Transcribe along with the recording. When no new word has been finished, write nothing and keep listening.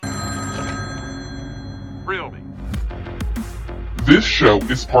Thrill Me. This show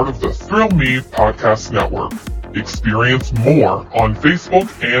is part of the Thrill Me Podcast Network. Experience more on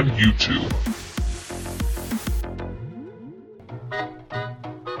Facebook and YouTube.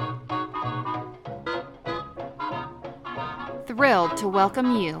 Thrilled to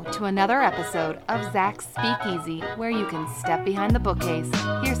welcome you to another episode of Zach's Speakeasy, where you can step behind the bookcase,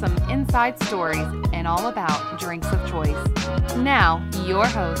 hear some inside stories, and all about drinks of choice. Now, your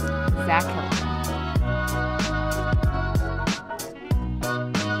host, Zach Hilton.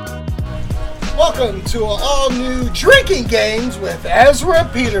 Welcome to all-new Drinking Games with Ezra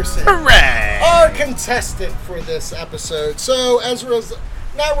Peterson. Hooray! Our contestant for this episode. So, Ezra's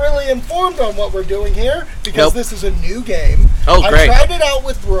not really informed on what we're doing here because This is a new game. Oh, great. I tried it out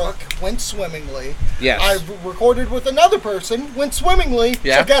with Brooke, went swimmingly. Yes. I recorded with another person, went swimmingly.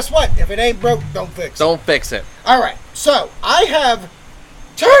 Yeah. So guess what? If it ain't broke, don't fix it. Don't fix it. All right. So, I have...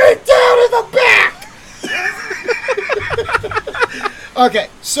 Turn it down in the back! Okay,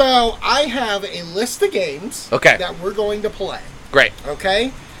 so I have a list of games that we're going to play. Great.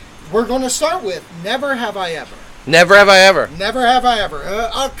 Okay? We're going to start with Never Have I Ever. Never have I ever. Never Have I Ever.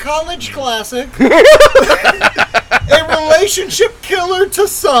 A college classic. A relationship killer to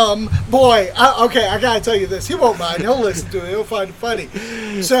some. Boy, okay, I got to tell you this. He won't mind. He'll listen to it. He'll find it funny.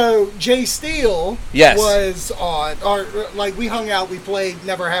 So, Jay Steele was on, or like we hung out, we played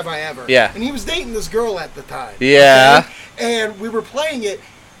Never Have I Ever. Yeah. And he was dating this girl at the time. Yeah. Okay? And we were playing it,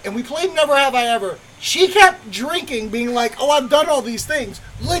 and we played Never Have I Ever. She kept drinking, being like, oh, I've done all these things.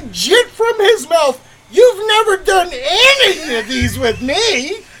 Legit from his mouth, you've never done any of these with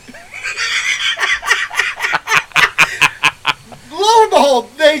me. Lo and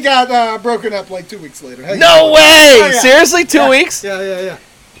behold, they got broken up like 2 weeks later. No way! Oh, yeah. Seriously? 2 weeks? Yeah.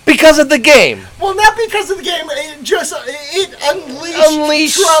 Because of the game. Well, not because of the game. It just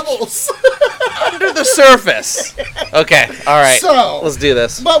unleashed troubles under the surface. Okay, all right. So let's do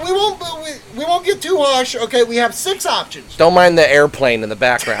this. But we won't get too harsh. Okay, we have 6 options. Don't mind the airplane in the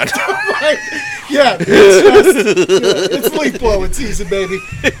background. Yeah, it's leaf blowing season, baby.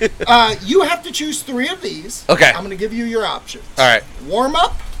 You have to choose 3 of these. Okay. I'm going to give you your options. All right. Warm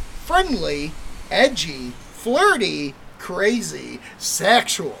up, friendly, edgy, flirty, crazy,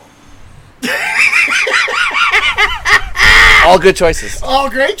 sexual. All good choices. All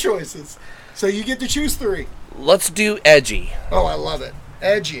great choices. So you get to choose 3. Let's do edgy. Oh, I love it.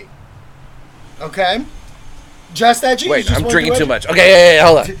 Edgy. Okay. Just edgy? Wait, I'm drinking too much. Okay, yeah,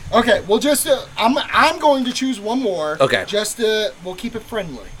 hold on. Okay, well, just I'm going to choose one more. Okay. Just we'll keep it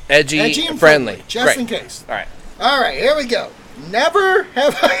friendly. Edgy and friendly. Just Great. in case. All right. All right, here we go. Never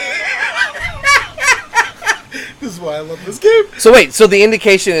have I... This is why I love this game. So wait, so the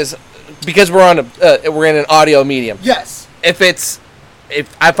indication is because we're on we're in an audio medium. Yes. If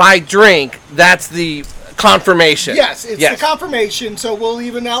I drink, that's the confirmation. Yes, it's the confirmation, so we'll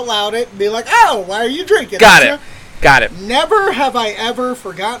even out loud it and be like, oh, why are you drinking? Got it. Never have I ever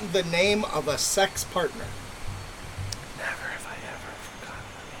forgotten the name of a sex partner. Never have I ever forgotten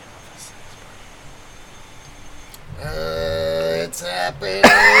the name of a sex partner. It's happening.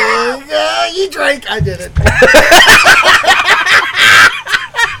 You drank. I did it.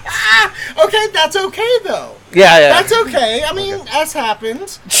 Okay, that's okay, though. Yeah. That's okay. I mean, as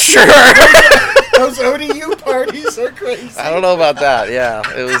happens. Sure. Those ODU parties are crazy. I don't know about that. Yeah,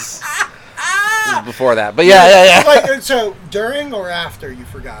 it was before that. But yeah. Like, so, during or after you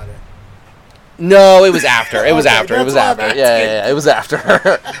forgot it? No, it was after. It was Okay, after. It was that's after. what I'm Yeah. It was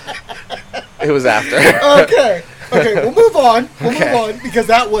after. It was after. Okay, we'll move on. We'll move on because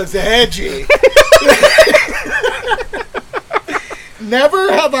that was edgy.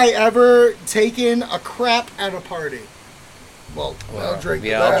 Never have I ever taken a crap at a party. Well, I'll drink to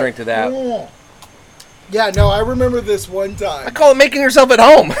that. I'll drink to that. Yeah, no, I remember this one time. I call it making yourself at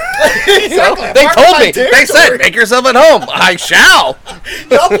home. Exactly. So, they told me. They said, make yourself at home. I shall.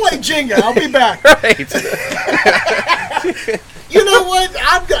 I'll play Jenga. I'll be back. Right. You know what?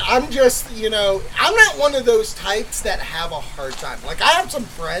 I'm just, I'm not one of those types that have a hard time. Like, I have some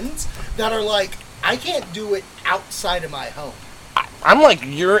friends that are like, I can't do it outside of my home. I'm like,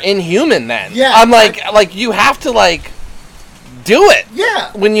 you're inhuman then. Yeah. I'm like you have to, do it.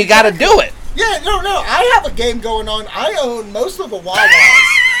 Yeah. When you got to do it. Yeah, no. I have a game going on. I own most of the Wawas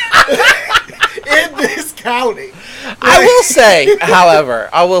in this county. I will say, however,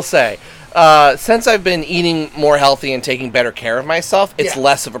 since I've been eating more healthy and taking better care of myself, it's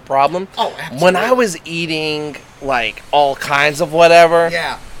less of a problem. Oh, absolutely. When I was eating, all kinds of whatever,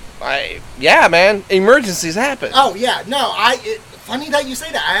 man, emergencies happen. Oh, yeah. No, funny that you say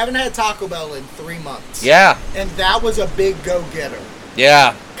that. I haven't had Taco Bell in 3 months. Yeah. And that was a big go-getter.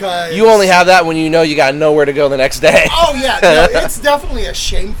 Yeah. 'Cause- You only have that when you know you got nowhere to go the next day. Oh yeah, no, it's definitely a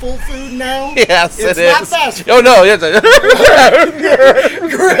shameful food now. Yes, it's it not is. fast food. Oh no, it's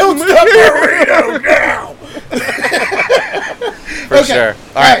Grilled stuffed burrito now. for sure.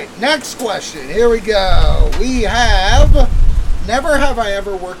 All right, next question. Here we go. We have never have I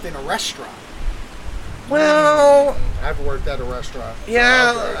ever worked in a restaurant. Well, I've worked at a restaurant.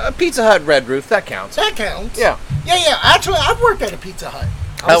 yeah, a Pizza Hut Red Roof, that counts. That counts. Yeah. Yeah. Actually, I've worked at a Pizza Hut.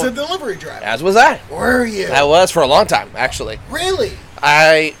 I was Oh. a delivery driver. As was I. Were you? I was for a long time, actually. Really?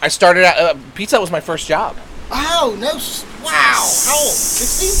 I started out, Pizza Hut was my first job. Oh, no. Wow. How old?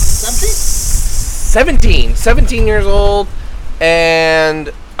 16? 17? 17 years old,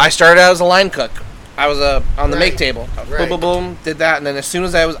 and I started out as a line cook. I was on the make Right. table. Right. Boom, boom, boom, did that, and then as soon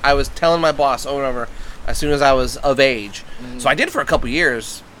as I was telling my boss over and over, as soon as I was of age. So I did it for a couple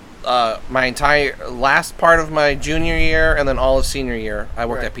years. My entire last part of my junior year and then all of senior year, I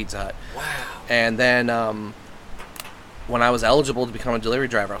worked Right. at Pizza Hut. Wow. And then when I was eligible to become a delivery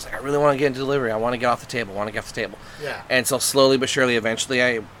driver, I was like, I really want to get into delivery. I want to get off the table. Yeah. And so slowly but surely, eventually,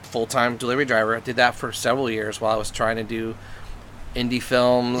 I full-time delivery driver. I did that for several years while I was trying to do indie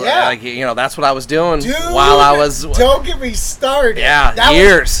film. Yeah. Like, that's what I was doing Dude, while I was. Don't get me started. Yeah, That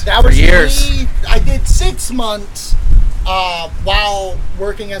years. That For was years. me. I did 6 months while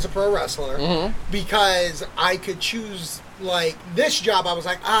working as a pro wrestler Mhm. because I could choose. Like this job, I was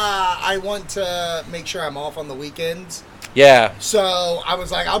like, I want to make sure I'm off on the weekends. Yeah. So I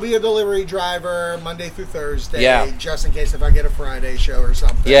was like, I'll be a delivery driver Monday through Thursday, Yeah. just in case if I get a Friday show or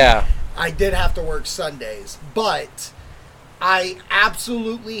something. Yeah. I did have to work Sundays, but I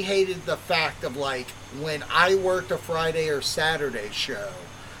absolutely hated the fact of like when I worked a Friday or Saturday show.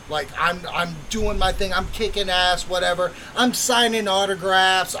 Like I'm doing my thing, I'm kicking ass, whatever. I'm signing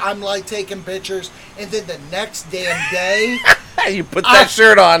autographs, I'm like taking pictures, and then the next damn day, You put that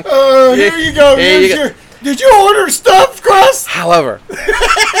shirt on. here you go. Here you Here's go. your. Did you order stuff, Chris? However,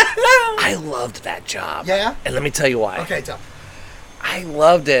 I loved that job. Yeah? And let me tell you why. Okay, tell. I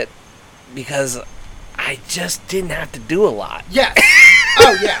loved it because I just didn't have to do a lot. Yes.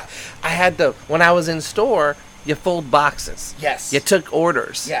 Oh yeah. I had to, when I was in store, you fold boxes. Yes. You took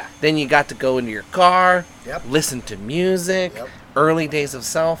orders. Yeah. Then you got to go into your car, Yep. listen to music. Yep. Early days of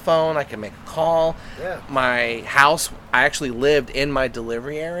cell phone, I could make a call. Yeah. My house, I actually lived in my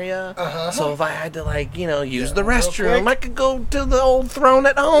delivery area. Uh-huh. So if I had to, like, use the real restroom, quick. I could go to the old throne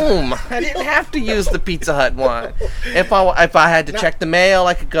at home. I didn't have to use the Pizza Hut one. If I had to check the mail,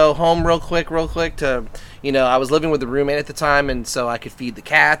 I could go home real quick to, I was living with a roommate at the time, and so I could feed the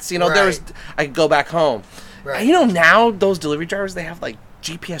cats. There was, Right. I could go back home. Right. And now those delivery drivers, they have like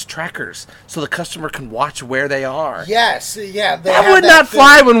GPS trackers, so the customer can watch where they are. Yes. Yeah. They That have would that not thing.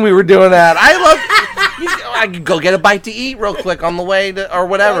 fly when we were doing that. I could go get a bite to eat real quick on the way to, or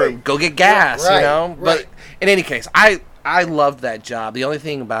whatever. Right. Go get gas, Right, But right. in any case, I loved that job. The only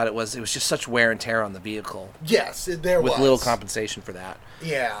thing about it was just such wear and tear on the vehicle, Yes, there was. with little compensation for that.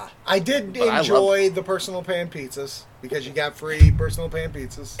 Yeah. I did But I enjoy the personal pan pizzas because you got free personal pan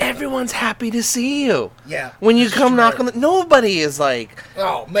pizzas. Everyone's happy to see you. Yeah. When you It's come true. knock on nobody is like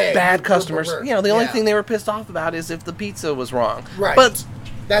Oh, man. bad customers. The only Yeah. thing they were pissed off about is if the pizza was wrong. Right. But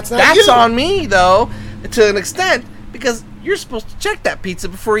That's not that's you. on me, though, to an extent, because you're supposed to check that pizza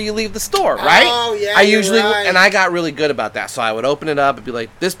before you leave the store, right? Oh, yeah, I you're usually, right. and I got really good about that. So I would open it up and be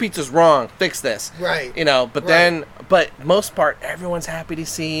like, "This pizza's wrong. Fix this." Right. But Right. then, most part, everyone's happy to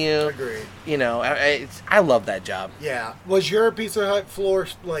see you. Agreed. I love that job. Yeah. Was your Pizza Hut floor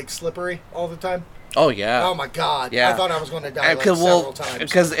like slippery all the time? Oh yeah. Oh my God. Yeah. I thought I was going to die like Well, several times.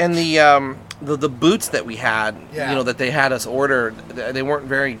 because in the boots that we had, Yeah. that they had us order, they weren't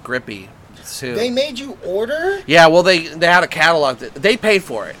very grippy. Too. They made you order? Yeah, well, they had a catalog. They paid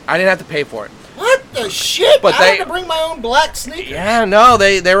for it. I didn't have to pay for it. What the shit? But I they- had to bring my own black sneakers. Yeah, no,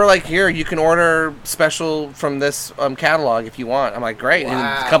 they were like, here, you can order special from this catalog if you want. I'm like, great. And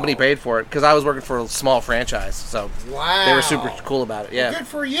Wow. the company paid for it because I was working for a small franchise, so Wow. they were super cool about it. Yeah. Good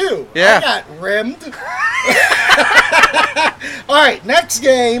for you. Yeah. I got rimmed. All right, next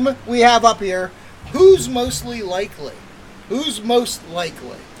game we have up here. Who's mostly likely? Who's most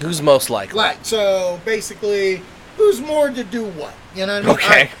likely? Who's most likely? Like, so basically, who's more to do what? You know what I mean? Okay,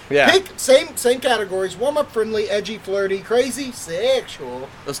 All right, yeah. Pick same categories: warm up, friendly, edgy, flirty, crazy, sexual,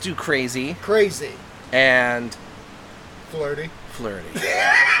 Let's do crazy crazy, and flirty. flirty.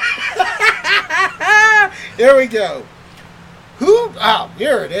 Here we go.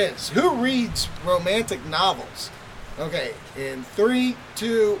 Here it is. Who reads romantic novels? Okay, in 3,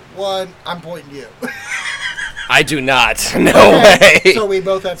 2, 1, I'm pointing you. I do not. No Okay, way. So we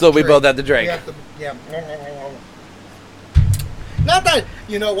both have So to we drink. both have to drink. We have to- yeah. Not that,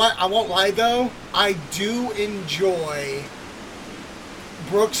 you know what, I won't lie though, I do enjoy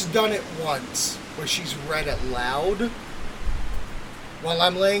Brooke's done it once, where she's read it loud while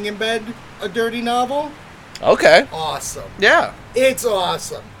I'm laying in bed, a dirty novel. Okay. Awesome. Yeah. It's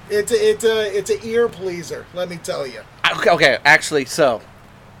awesome. It's an ear pleaser, let me tell you. Okay, actually, so,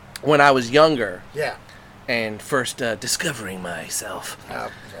 when I was younger Yeah. and first discovering myself,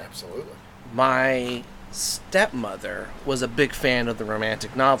 Absolutely. my stepmother was a big fan of the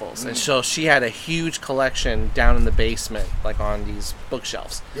romantic novels, and so she had a huge collection down in the basement, like on these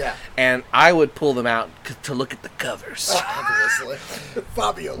bookshelves. Yeah. And I would pull them out to look at the covers. Obviously.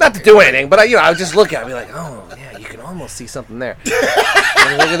 Fabio. Not to do anything, but I would just look at it and be like, oh, yeah, you can almost see something there.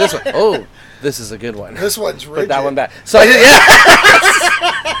 And look at this one. Oh, this is a good one. This one's rigid. Put that one back. So I did, yeah.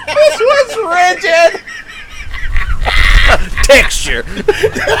 This one's rigid. Texture.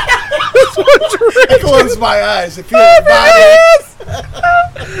 This one's I rigid. close my eyes. It feels the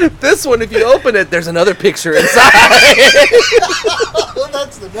body. This one, if you open it, there's another picture inside. Oh,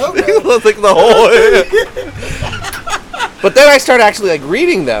 that's the no-no. It looks like the whole. But then I started actually like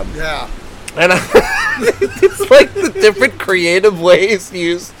reading them, Yeah. and it's like the different creative ways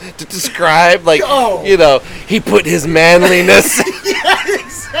used to describe, like, Oh. you know, he put his manliness. Yeah,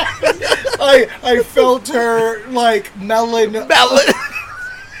 exactly. I felt her like melon.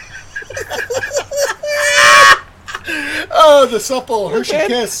 Oh, the supple Hershey And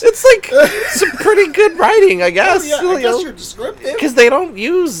kiss. it's like some pretty good writing, I guess. Oh, yeah, I guess you're descriptive. Because they don't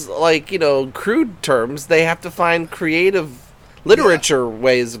use, like, you know, crude terms. They have to find creative literature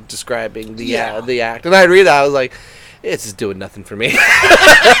ways of describing the act. And I read that, I was like, it's just doing nothing for me.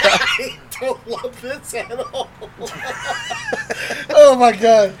 I don't love this at all. Oh my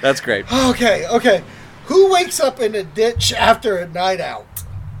god. That's great. Okay. Who wakes up in a ditch after a night out?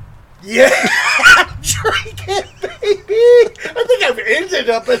 Yeah, drinking, baby. I think I've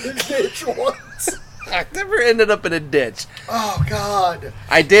ended up in a ditch once. I've never ended up in a ditch. Oh God.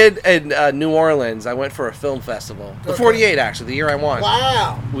 I did in New Orleans. I went for a film festival. The Okay. 48, actually, the year I won.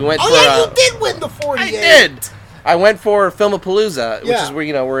 Wow. We went Oh for, yeah, you did win the 48. I did. I went for Filmapalooza, which Yeah. is where,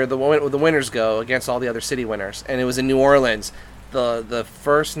 you know, where the winners go against all the other city winners, and it was in New Orleans. The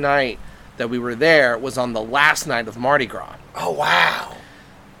first night that we were there was on the last night of Mardi Gras. Oh wow.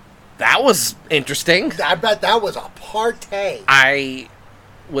 That was interesting. I bet that was a party. I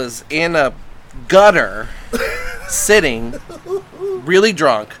was in a gutter, sitting, really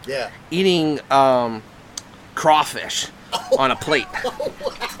drunk, Yeah. eating crawfish on a plate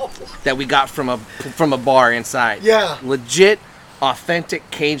that we got from a bar inside. Yeah. Legit, authentic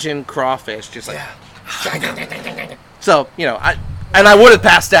Cajun crawfish, just like. Yeah. So, you know, I would have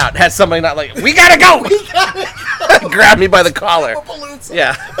passed out had somebody not like, we gotta go. Grab me by the collar. Palooza.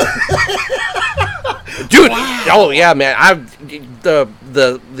 Yeah. Dude, oh yeah, man. The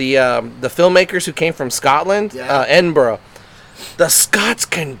filmmakers who came from Scotland, Yeah. Edinburgh, the Scots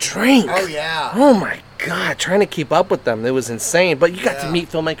can drink. Oh yeah. Oh my god, trying to keep up with them, it was insane. But you got to Yeah. meet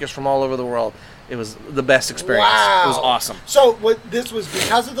filmmakers from all over the world. It was the best experience. Wow. It was awesome. So this was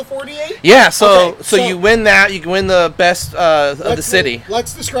because of the 48? Yeah, so Okay, so you win that, you can win the best of the Let's- city.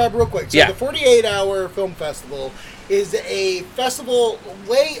 Let's describe real quick. So Yeah. the 48-hour film festival is a festival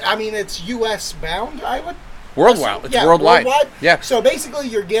it's US bound, I would Worldwide. It's yeah, worldwide. Yeah. So basically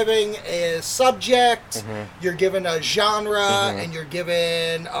you're giving a subject, Mm-hmm. you're given a genre, and you're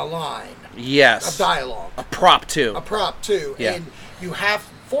given a line Yes. of dialogue. A prop too. A prop too. Yeah. And you have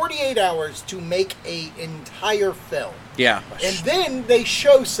 48 hours to make a entire film. Yeah. And then they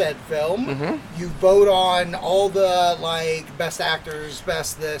show said film. Mm-hmm. You vote on all the best actors,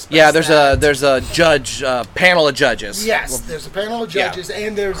 best this. Best Yeah, that. there's a judge panel of judges. Yes, there's a panel of Yeah. judges,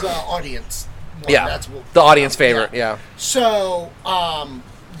 and there's an audience. one. Yeah. That's The audience favorite. Yeah. So,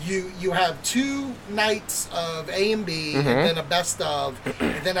 you have 2 nights of A and B, Mm-hmm. and then a best of,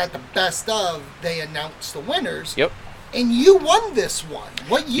 and then at the best of, they announce the winners. Yep. And you won this one.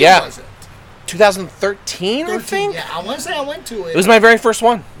 What year Yeah. was it? 2013, I 13, think. Yeah, I want to say I went to it. It was my very first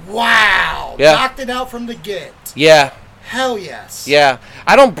one. Wow. Yeah. Knocked it out from the get. Yeah. Hell yes. Yeah.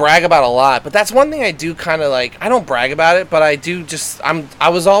 I don't brag about a lot, but that's one thing I do kind of like. I don't brag about it, but I do just. I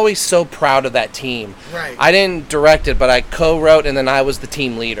was always so proud of that team. Right. I didn't direct it, but I co-wrote, and then I was the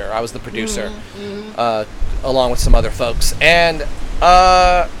team leader. I was the producer, along with some other folks, and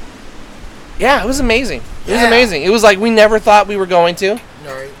yeah, it was amazing. It was Yeah. amazing. It was like we never thought we were going to, All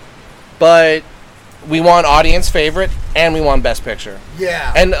right. but we won audience favorite and we won best picture.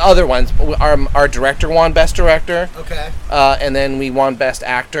 Yeah. And other ones. Our director won best director, okay. and then we won best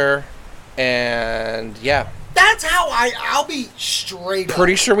actor, and yeah, That's how I'll be straight up.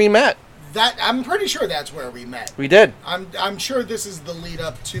 pretty sure we met. I'm pretty sure that's where we met. We did. I'm sure this is the lead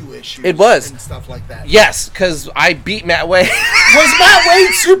up to issues. It was. And stuff like that. Yes, because I beat Matt Wade. Was Matt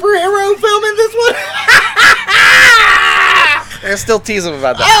Wade superhero film in this one? I still tease him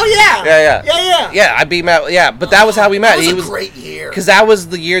about that. Oh yeah. Yeah. Yeah, I beat Matt. Yeah, but that was how we met. That was a great year. Because that was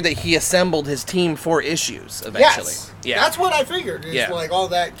the year that he assembled his team for issues. Eventually. Yes. Yeah. That's what I figured. It's like all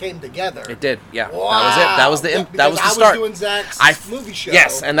that came together. It did. Yeah. Wow. That was it. That was the start. I was doing Zach's movie show.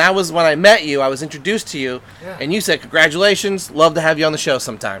 Yes, and that was when I met you. I was introduced to you, and you said, "Congratulations, love to have you on the show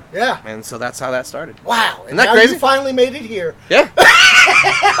sometime." Yeah. And so that's how that started. Wow. Isn't that now crazy? You finally made it here. Yeah.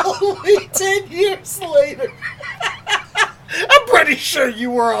 Only 10 years later. I'm pretty sure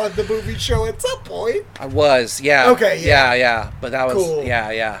you were on the movie show at some point. I was. Yeah. Okay. Yeah. Yeah. But that was. Cool.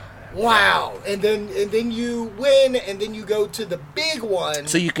 Yeah. Wow. And then you win, and then you go to the big one.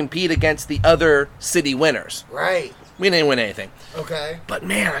 So you compete against the other city winners. Right. We didn't win anything. Okay. But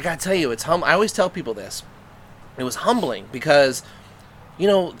man, I gotta tell you, it's I always tell people this. It was humbling because, you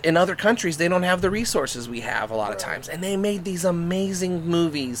know, in other countries they don't have the resources we have a lot of times, and they made these amazing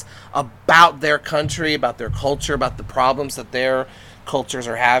movies about their country, about their culture, about the problems that their cultures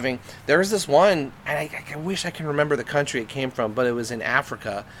are having. There was this one, and I wish I can remember the country it came from, but it was in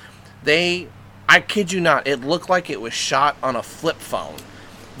Africa. I kid you not, it looked like it was shot on a flip phone.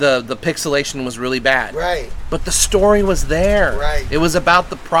 The pixelation was really bad. Right. But the story was there. Right. It was about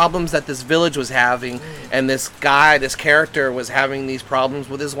the problems that this village was having, and this character was having these problems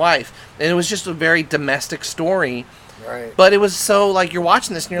with his wife. And it was just a very domestic story. Right. But it was so, like, you're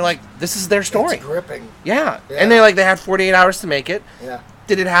watching this and you're like, this is their story. It's gripping. Yeah. And they had 48 hours to make it. Yeah.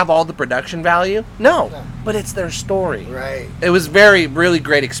 Did it have all the production value? No. But it's their story. Right. It was really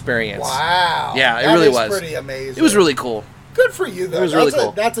great experience. Wow. Yeah, it really was. Pretty amazing. It was really cool. Good for you, though. It was really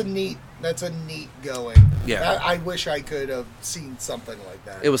cool. That's a neat going. Yeah. I wish I could have seen something like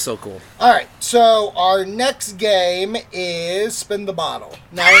that. It was so cool. All right. So our next game is Spin the Bottle.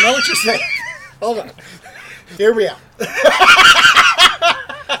 Now I know what you're saying. Hold on. Here we are.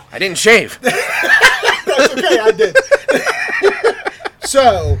 I didn't shave. That's okay. I did.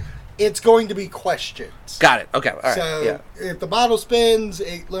 So it's going to be questions. Got it. Okay. All right. So if the bottle spins,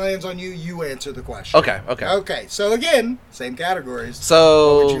 it lands on you. You answer the question. Okay. So again, same categories.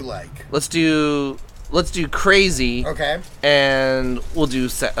 So what would you like? Let's do crazy. Okay. And we'll do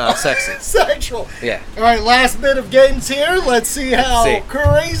sexy. Sexual. Yeah. All right. Last bit of games here. Let's see how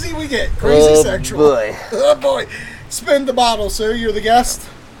crazy we get. Crazy sexual. Boy. Oh boy. Spin the bottle, sir. You're the guest.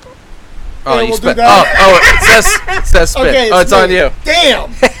 Oh, yeah, you we'll spin. It says spin. Okay, it's on me. you.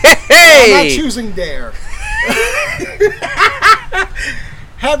 Damn. Hey. I'm not choosing dare.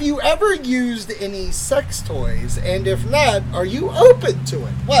 Have you ever used any sex toys? And if not, are you open to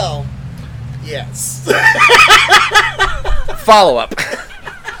it? Well, yes. Follow up.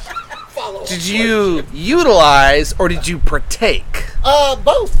 Did you utilize or did you partake?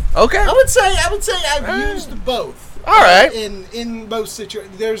 Both. Okay. I would say I've used both. All right. In both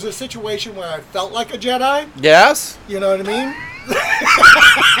situations, there's a situation where I felt like a Jedi. Yes. You know what I mean?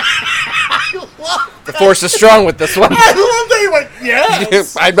 The Force is strong with this one. I love that you went,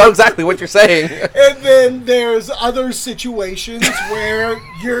 yes. I know exactly what you're saying. And then there's other situations where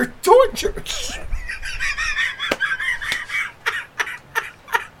you're tortured.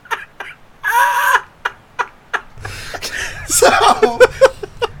 So,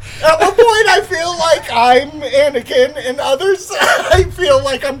 at one point I feel like I'm Anakin, and others I feel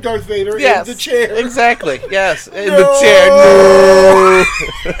like I'm Darth Vader in the chair. Exactly. Yes. In No. the chair. No.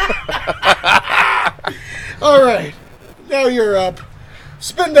 All right. Now you're up.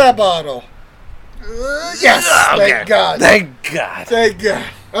 Spin that bottle. Yes. Okay. Thank God. Thank God. Thank God.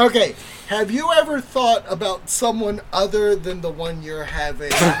 Okay. Have you ever thought about someone other than the one you're having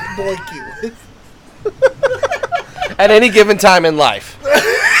boinky with? At any given time in life.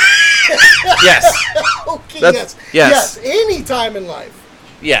 Yes. Okay, yes. Any time in life.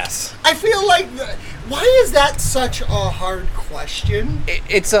 Yes. I feel like, why is that such a hard question?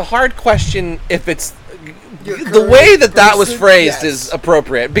 It's a hard question if it's Your the way that current was person? phrased Yes. is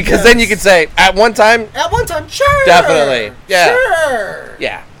appropriate because then you can say at one time. At one time, sure. Definitely. Yeah. Sure.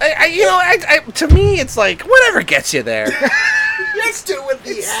 Yeah. To me, it's like whatever gets you there. Let's do with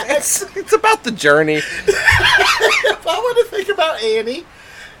the ass. It's about the journey. If I want to think about Anakin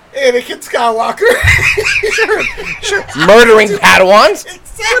Skywalker. Sure. Murdering Padawans.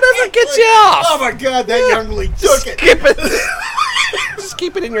 Exactly. Whatever gets you off. Oh my God, that youngling took it. Skip it. Just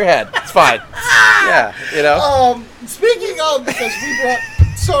keep it in your head. It's fine. Yeah, you know. Speaking of, because we brought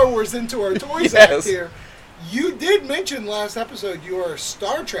Star Wars into our Toys Yes. Act here, you did mention last episode you are a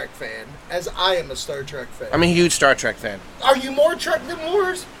Star Trek fan, as I am a Star Trek fan. I'm a huge Star Trek fan. Are you more Trek than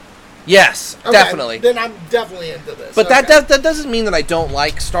Wars? Yes, Okay, definitely. Then I'm definitely into this. But Okay. that doesn't mean that I don't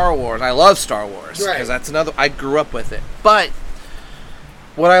like Star Wars. I love Star Wars because Right. that's another. I grew up with it. But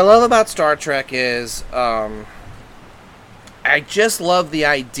what I love about Star Trek is I just love the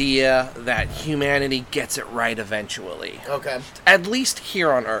idea that humanity gets it right eventually. Okay. At least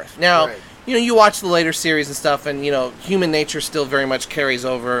here on Earth. Now, Right. you watch the later series and stuff, and human nature still very much carries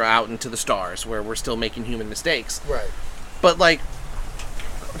over out into the stars, where we're still making human mistakes. Right. But like,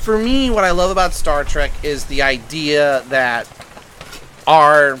 for me, what I love about Star Trek is the idea that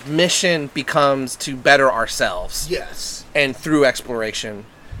our mission becomes to better ourselves, Yes. and through exploration,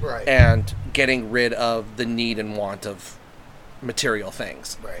 Right. and getting rid of the need and want of material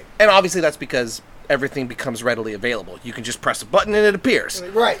things. Right. And obviously that's because everything becomes readily available. You can just press a button and it appears.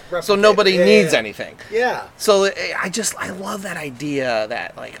 Right. So replicate. nobody Yeah, needs yeah. anything. Yeah. So I love that idea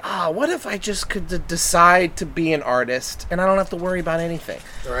that like, what if I just could decide to be an artist and I don't have to worry about anything?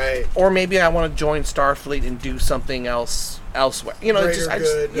 Right. Or maybe I want to join Starfleet and do something else elsewhere. Greater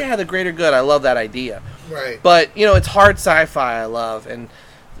good. The greater good. I love that idea. Right. But it's hard sci-fi I love, and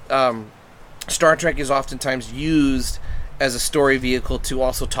Star Trek is oftentimes used as a story vehicle to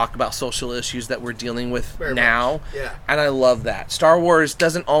also talk about social issues that we're dealing with Very now. much. Yeah. And I love that. Star Wars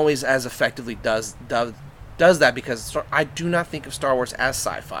doesn't always as effectively does that because I do not think of Star Wars as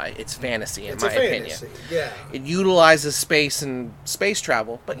sci-fi. It's fantasy in It's my a fantasy. opinion. Yeah. It utilizes space and space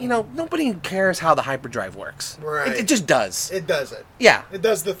travel, but nobody cares how the hyperdrive works. Right. It just does. It does it. Yeah. It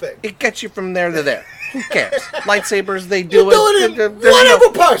does the thing. It gets you from there to there. Who cares? Lightsabers, they do You do it in There's whatever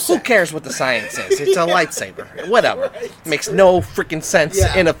person. Who cares what the science is? It's a lightsaber. Whatever. Right. Makes no freaking sense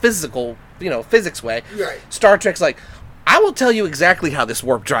Yeah. in a physical, physics way. Right. Star Trek's like, I will tell you exactly how this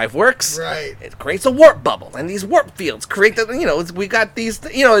warp drive works. Right. It creates a warp bubble, and these warp fields create the, we got these,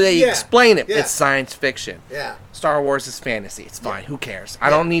 they Yeah. explain it. Yeah. It's science fiction. Yeah. Star Wars is fantasy. It's fine. Who cares? I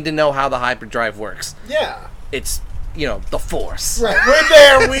don't need to know how the hyperdrive works. Yeah. It's, the Force. Right. We're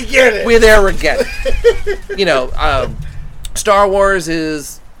there. We get it. We're there again. Star Wars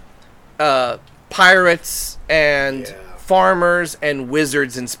is pirates and Yeah. farmers and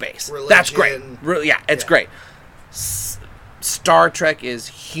wizards in space. That's great. Religion. It's Yeah. great. Star Trek is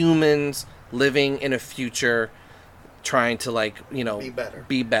humans living in a future trying to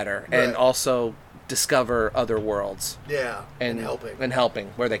be better and Right. also discover other worlds. Yeah. And helping.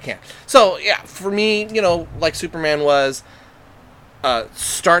 where they can. So yeah, for me, like Superman was,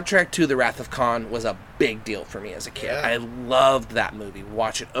 Star Trek II: The Wrath of Khan was a big deal for me as a kid. Yeah. I loved that movie.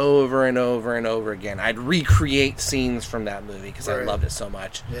 Watch it over and over and over again. I'd recreate scenes from that movie because I Right. loved it so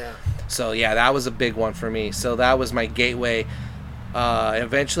much. Yeah. So yeah, that was a big one for me. So that was my gateway.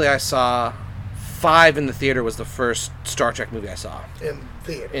 Eventually, I saw 5 in the theater. Was the first Star Trek movie I saw In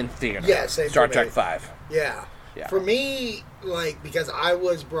theater. theater. Yeah, same Star for me. Trek 5. Yeah. Yeah. For me, because I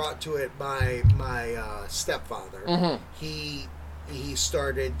was brought to it by my stepfather. Mhm. He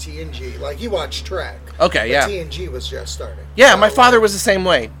started TNG. He watched Trek. Okay, but yeah. TNG was just starting. Yeah, So, my father was the same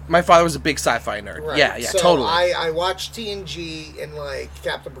way. My father was a big sci-fi nerd. Right. Yeah, so totally. I watched TNG and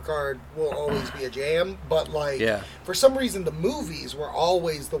Captain Picard will always be a jam, but Yeah. for some reason the movies were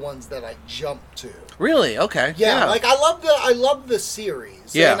always the ones that I jumped to. Really? Okay. Yeah, I love the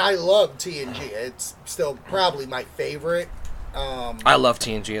series. Yeah. And I love TNG. It's still probably my favorite. I love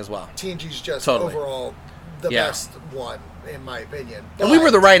TNG as well. TNG's just Totally. overall the Yeah. best one in my opinion. And we were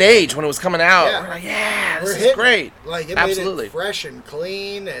the right age when it was coming out. Yeah. We're like, yeah, We're this is hitting great. it Absolutely. made it fresh and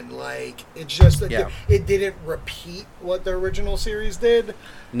clean, and it's just Yeah. it didn't repeat what the original series did,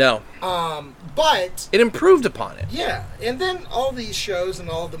 No, but it improved upon it. yeah. And then all these shows and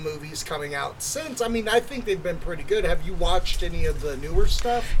all the movies coming out since. I mean, I think they've been pretty good. Have you watched any of the newer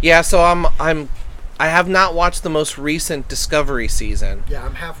stuff? Yeah, so I have not watched the most recent Discovery season, Yeah,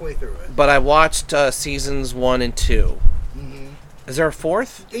 I'm halfway through it. but I watched seasons 1 and 2. Is there a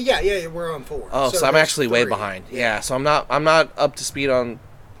 4th? Yeah, we're on 4. Oh, so I'm there's actually way 3. behind. Yeah, so I'm not up to speed on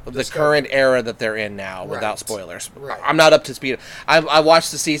the Discovery. current era that they're in now, without Right. spoilers. Right. I'm not up to speed. I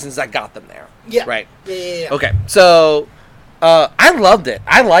watched the seasons that got them there. Yeah. Right. Yeah. Okay, so I loved it.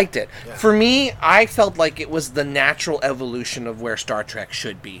 I liked it. Yeah. For me, I felt like it was the natural evolution of where Star Trek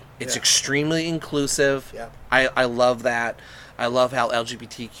should be. It's Yeah. extremely inclusive. Yeah. I love that. I love how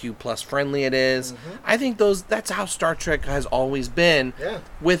LGBTQ plus friendly it is. I think that's how Star Trek has always been, Yeah.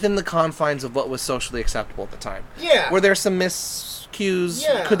 within the confines of what was socially acceptable at the time. Yeah. Were there some miscues?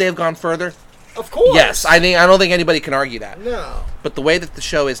 Yeah. Could they have gone further? Of course. Yes. I don't think anybody can argue that. No. But the way that the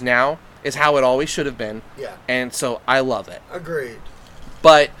show is now is how it always should have been. Yeah. And so I love it. Agreed.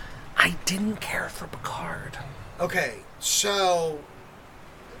 But I didn't care for Picard. Okay, so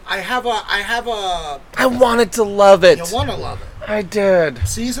I have a. I wanted to love it. You want to love it. I did.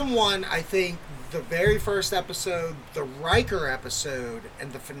 Season 1, I think the very first episode, the Riker episode,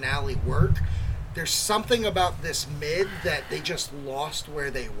 and the finale work. There's something about this mid that they just lost where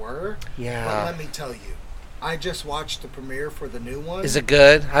they were. Yeah. But let me tell you, I just watched the premiere for the new one. Is it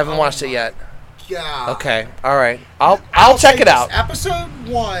good? I haven't watched it yet. Yeah. Okay. All right. I'll check it out. Episode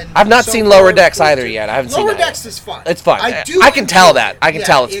 1. I've not seen Lower Decks either yet. I haven't seen Lower that Decks yet. is fun. It's fun. I can tell that. I can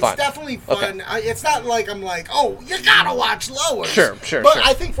tell it's fun. It's definitely fun. Okay. It's not like I'm like, oh, you gotta watch Lower. Sure. But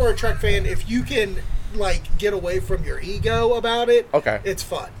I think for a Trek fan, if you can like get away from your ego about it, okay, it's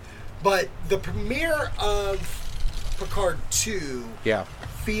fun. But the premiere of Picard 2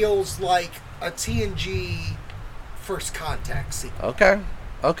 feels like a TNG First Contact sequel. Okay.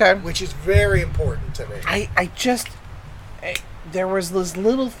 Which is very important to me. There was those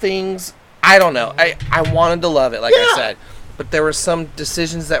little things, I don't know. I wanted to love it, like I said. But there were some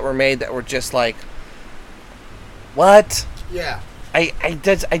decisions that were made that were just like, what? Yeah. I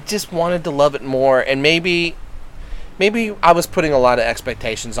just wanted to love it more, and maybe I was putting a lot of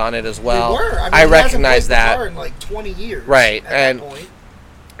expectations on it as well. You were. I mean, I recognize that. Picard in like 20 years. Right. At that point.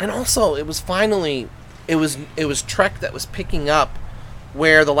 And also, it was finally, it was Trek that was picking up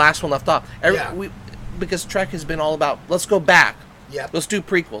where the last one left off. Because Trek has been all about, let's go back. Yep. Let's do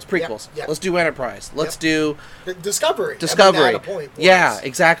prequels. Yep. Let's do Enterprise. Let's do Discovery. Discovery. I mean, point yeah,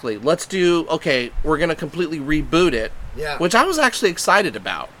 exactly. Let's do, we're going to completely reboot it. Yeah. Which I was actually excited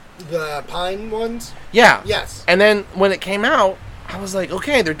about. The Pine ones? Yeah. Yes. And then when it came out, I was like,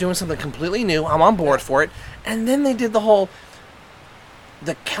 okay, they're doing something completely new. I'm on board for it. And then they did the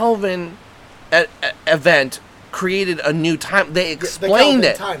Kelvin event created a new time. They explained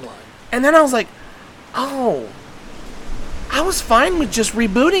it. Timeline. And then I was like, oh, I was fine with just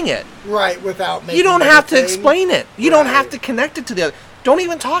rebooting it. Right, without making You don't have to explain it. You don't have to connect it to the other. Don't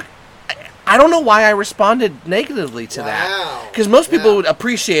even talk. I don't know why I responded negatively to that. Because most people would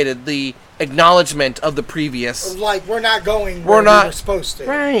appreciated the acknowledgement of the previous. Like, we're not going where we were supposed to.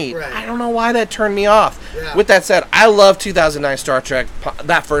 Right. I don't know why that turned me off. Yeah. With that said, I love 2009 Star Trek,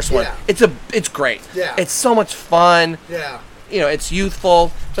 that first one. Yeah. It's great. Yeah. It's so much fun. Yeah. It's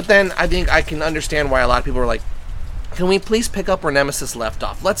youthful. But then I think I can understand why a lot of people are like, can we please pick up where Nemesis left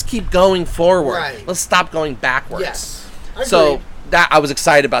off? Let's keep going forward. Right. Let's stop going backwards. Yes. So I was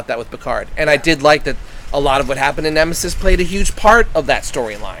excited about that with Picard. And I did like that a lot of what happened in Nemesis played a huge part of that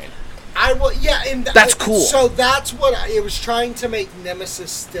storyline. And that's cool. So that's what it was trying to make Nemesis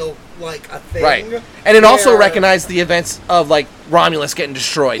still like a thing, right? And it also recognized the events of like Romulus getting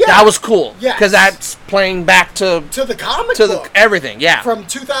destroyed. Yeah. That was cool, yes, because that's playing back to the comic book, everything, from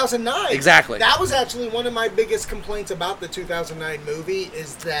 2009. Exactly. That was actually one of my biggest complaints about the 2009 movie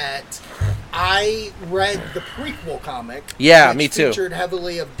is that I read the prequel comic. Yeah, which me too. Featured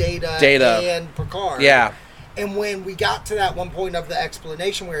heavily of Data and Picard. Yeah. And when we got to that one point of the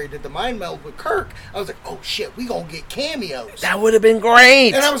explanation where he did the mind meld with Kirk, I was like, oh shit, we gonna get cameos. That would have been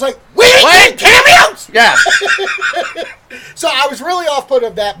great. And I was like, we ain't cameos! Yeah. So I was really off put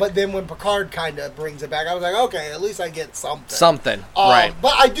of that, but then when Picard kind of brings it back, I was like, okay, at least I get something. Right.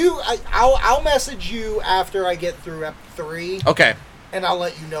 But I'll message you after I get through Ep 3. Okay. And I'll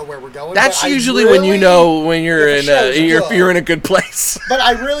let you know where we're going. That's usually when you know when you're you're in a good place. But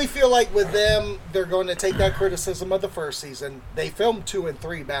I really feel like with them, they're going to take that criticism of the first season. They filmed 2 and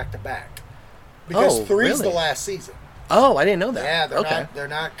 3 back to back because 3 is the last season. Oh, I didn't know that. Yeah, they're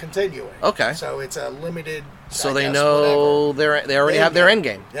not continuing. Okay. So it's a limited. So they know they already have their end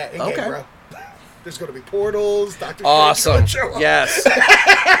game. Yeah, end game, bro. There's going to be portals. Dr. Awesome. Yes.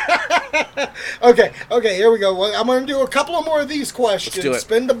 Okay, here we go. Well, I'm going to do a couple of more of these questions. Let's do it.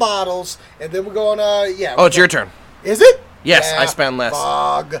 Spin the bottles, and then we're going to, Oh, it's your turn. Is it? Yes, I spend less.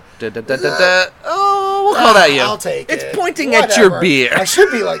 Fog. Oh, we'll call that you. I'll take it. It's pointing at your beer. I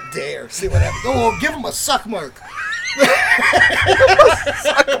should be like, dare. See what happens. Oh, give him a suck mark.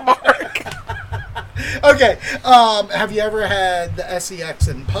 Suck mark. Okay. Have you ever had the SEX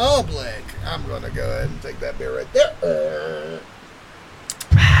in public? I'm going to go ahead and take that beer right there.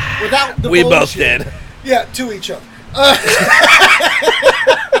 Without the we bullshit. Both did. Yeah, to each other.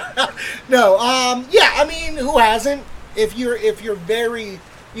 No. Yeah. I mean, who hasn't? If you're very,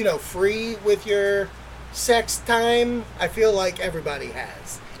 free with your sex time, I feel like everybody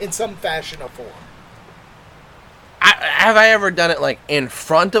has in some fashion or form. Have I ever done it like in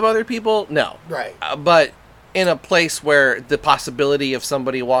front of other people? No. Right. But in a place where the possibility of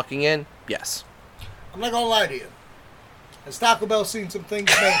somebody walking in, yes. I'm not gonna lie to you. Has Taco Bell seen some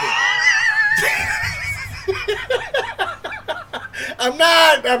things maybe? I'm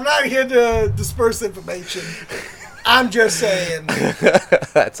not here to disperse information. I'm just saying.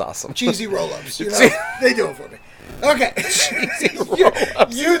 That's awesome. Cheesy roll-ups. You know, they do it for me. Okay.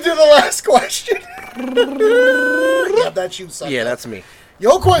 You do the last question. Yeah, that's you, son. Yeah, that's me.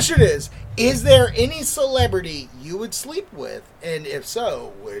 Your question is there any celebrity you would sleep with? And if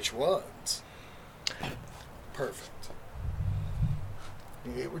so, which ones? Perfect.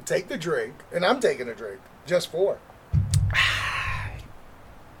 You would take the drink, and I'm taking a drink. Just 4.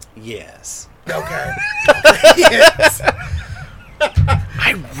 Yes. Okay. Yes.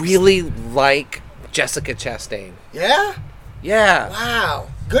 I really like Jessica Chastain. Yeah? Yeah. Wow.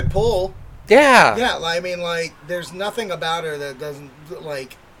 Good pull. Yeah. Yeah, I mean, like, there's nothing about her that doesn't,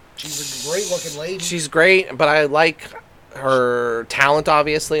 like, she's a great-looking lady. She's great, but I like her talent,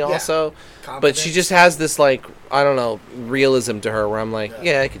 obviously, also. But she just has this, like, I don't know, realism to her where I'm like,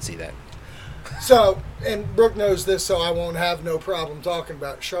 yeah I could see that. So, and Brooke knows this, so I won't have no problem talking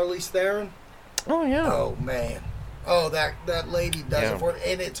about it. Charlize Theron. Oh, yeah. Oh, man. Oh, that lady does it for it.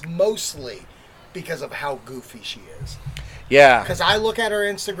 And it's mostly because of how goofy she is. Yeah. Because I look at her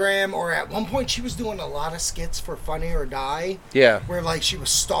Instagram, or at one point she was doing a lot of skits for Funny or Die. Yeah. Where, like, she was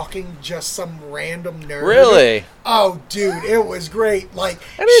stalking just some random nerd. Really? Oh, dude, it was great. Like,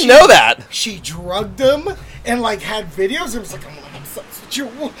 I didn't know that. She drugged him and, like, had videos. It was like, I'm gonna have sex with you.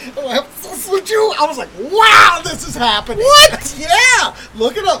 I'm gonna have sex with you. I was like, wow, this is happening. What? Yeah.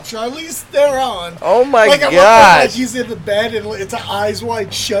 Look it up. Charlize Theron. Oh, my like, gosh. Like, he's in the bed and it's an eyes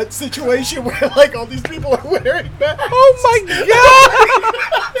wide shut situation where, like, all these people are wearing masks. Oh, my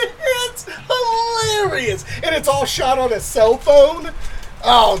God. It's hilarious. And it's all shot on a cell phone.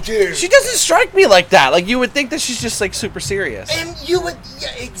 Oh, dude. She doesn't strike me like that. Like, you would think that she's just, like, super serious. And you would,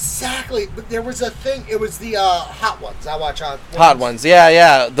 yeah, exactly. But there was a thing. It was the Hot Ones. I watch Hot Ones. Hot Ones.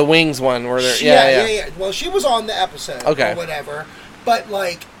 Yeah. The Wings one. Where they're, yeah. Well, she was on the episode. Okay. Or whatever. But,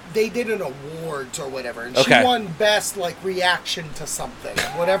 like, they did an awards or whatever. And Okay. she won best, like, reaction to something.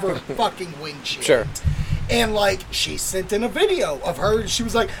 Whatever fucking wing she Sure. ate. And, like, she sent in a video of her. She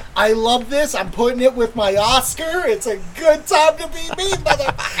was like, I love this. I'm putting it with my Oscar. It's a good time to be me,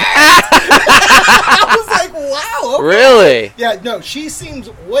 motherfucker. I was like, wow. Okay. Really? Yeah, no, she seems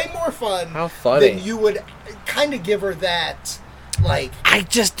way more fun. How funny. Than you would kind of give her that, like... I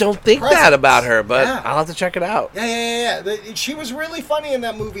just don't think presence. that about her, but Yeah. I'll have to check it out. Yeah. She was really funny in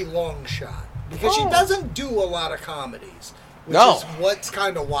that movie Long Shot. Because she doesn't do a lot of comedies. Which is what's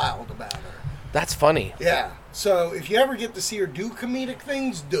kind of wild about her. That's funny. Yeah. So if you ever get to see her do comedic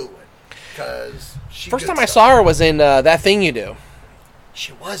things, do it. Because she First good time I stuff. saw her was in That Thing You Do.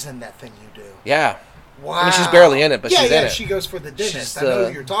 She was in That Thing You Do. Yeah. Wow. I mean, she's barely in it, but she's in it. She goes for the dentist. She's, I know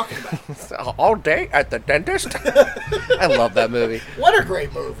who you're talking about. All day at the dentist. I love that movie. What a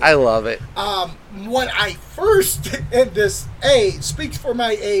great movie. I love it. When I first, and this, A, speaks for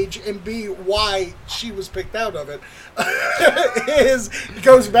my age, and B, why she was picked out of it, it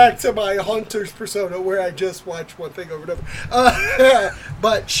goes back to my Hunter's persona, where I just watch one thing over and over.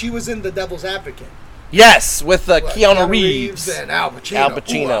 But she was in The Devil's Advocate. Yes, with Keanu Reeves. And Al Pacino. Al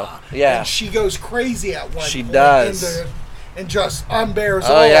Pacino, Ooh-ah. yeah. And she goes crazy at one She point does. And just unbears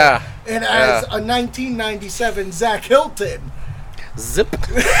Oh, all. yeah. And Yeah. as a 1997 Zach Hilton, Zip.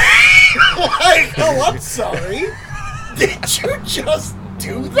 like, oh, I'm sorry. Did you just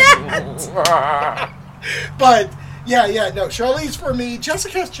do that? But, yeah, no. Charlize for me.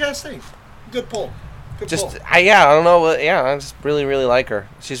 Jessica Chastain. Good pull. Just, I don't know. I just really, really like her.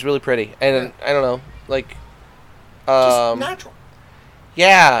 She's really pretty. And I don't know. Like, just natural.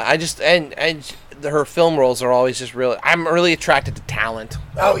 Yeah, I just, and her film roles are always just really, I'm really attracted to talent.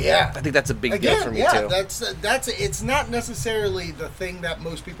 Oh, yeah. I think that's a big deal for me, too. That's it's not necessarily the thing that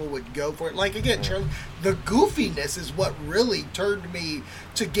most people would go for. Like, again, Charlie, the goofiness is what really turned me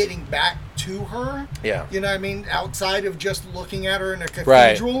to getting back to her. Yeah. You know what I mean? Outside of just looking at her in a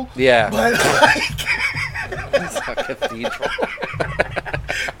cathedral. Right. Yeah. But, like... It's a cathedral.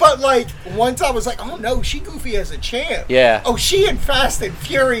 But, like, once I was like, oh, no, she goofy as a champ. Yeah. Oh, she in Fast and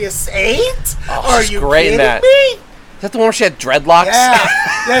Furious 8? Oh, Are she's you great kidding in that. me? Is that the one where she had dreadlocks?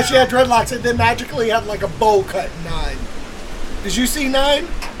 Yeah, she had dreadlocks and then magically had like a bowl cut in 9. Did you see 9?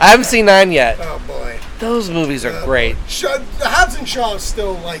 I haven't seen 9 yet. Oh boy, Those movies are great. Hobbs and Shaw is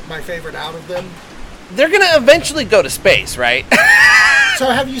still like my favorite out of them. They're gonna eventually go to space, right? So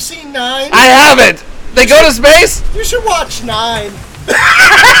have you seen 9? I haven't. They go to space? You should watch 9.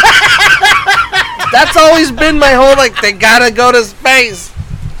 That's always been my whole, like, they gotta go to space.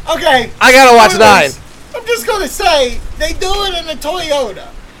 Okay. I gotta watch 9. I'm just gonna say they do it in a Toyota.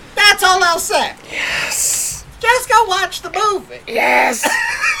 That's all I'll say. Yes. Just go watch the movie. Yes.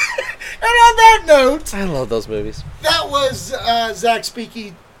 And on that note, I love those movies. that was Zach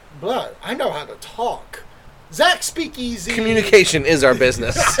Speaky Blood. I know how to talk. Zach Speakeasy. Communication is our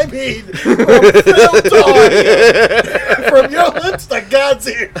business. I mean, from film to audio, from your lips to God's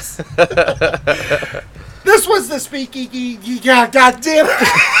ears. This was the Speakeasy. Yeah, God damn it.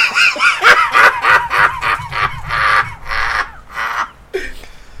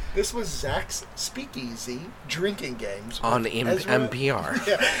 This was Zach's Speakeasy drinking games on NPR.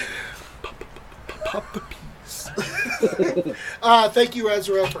 Yeah. Pop the peas. Thank you,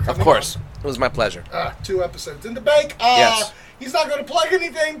 Ezra, for coming. Of course. It was my pleasure. 2 episodes in the bank. Yes. He's not going to plug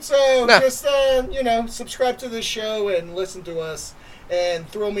anything, so No. just, subscribe to this show and listen to us. And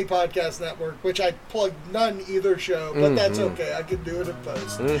Thrill Me Podcast Network, which I plug none either show, but that's okay. I can do it in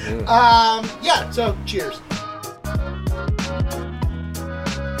post. So cheers.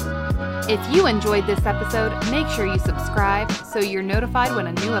 If you enjoyed this episode, make sure you subscribe so you're notified when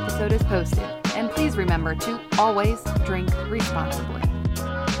a new episode is posted. And please remember to always drink responsibly.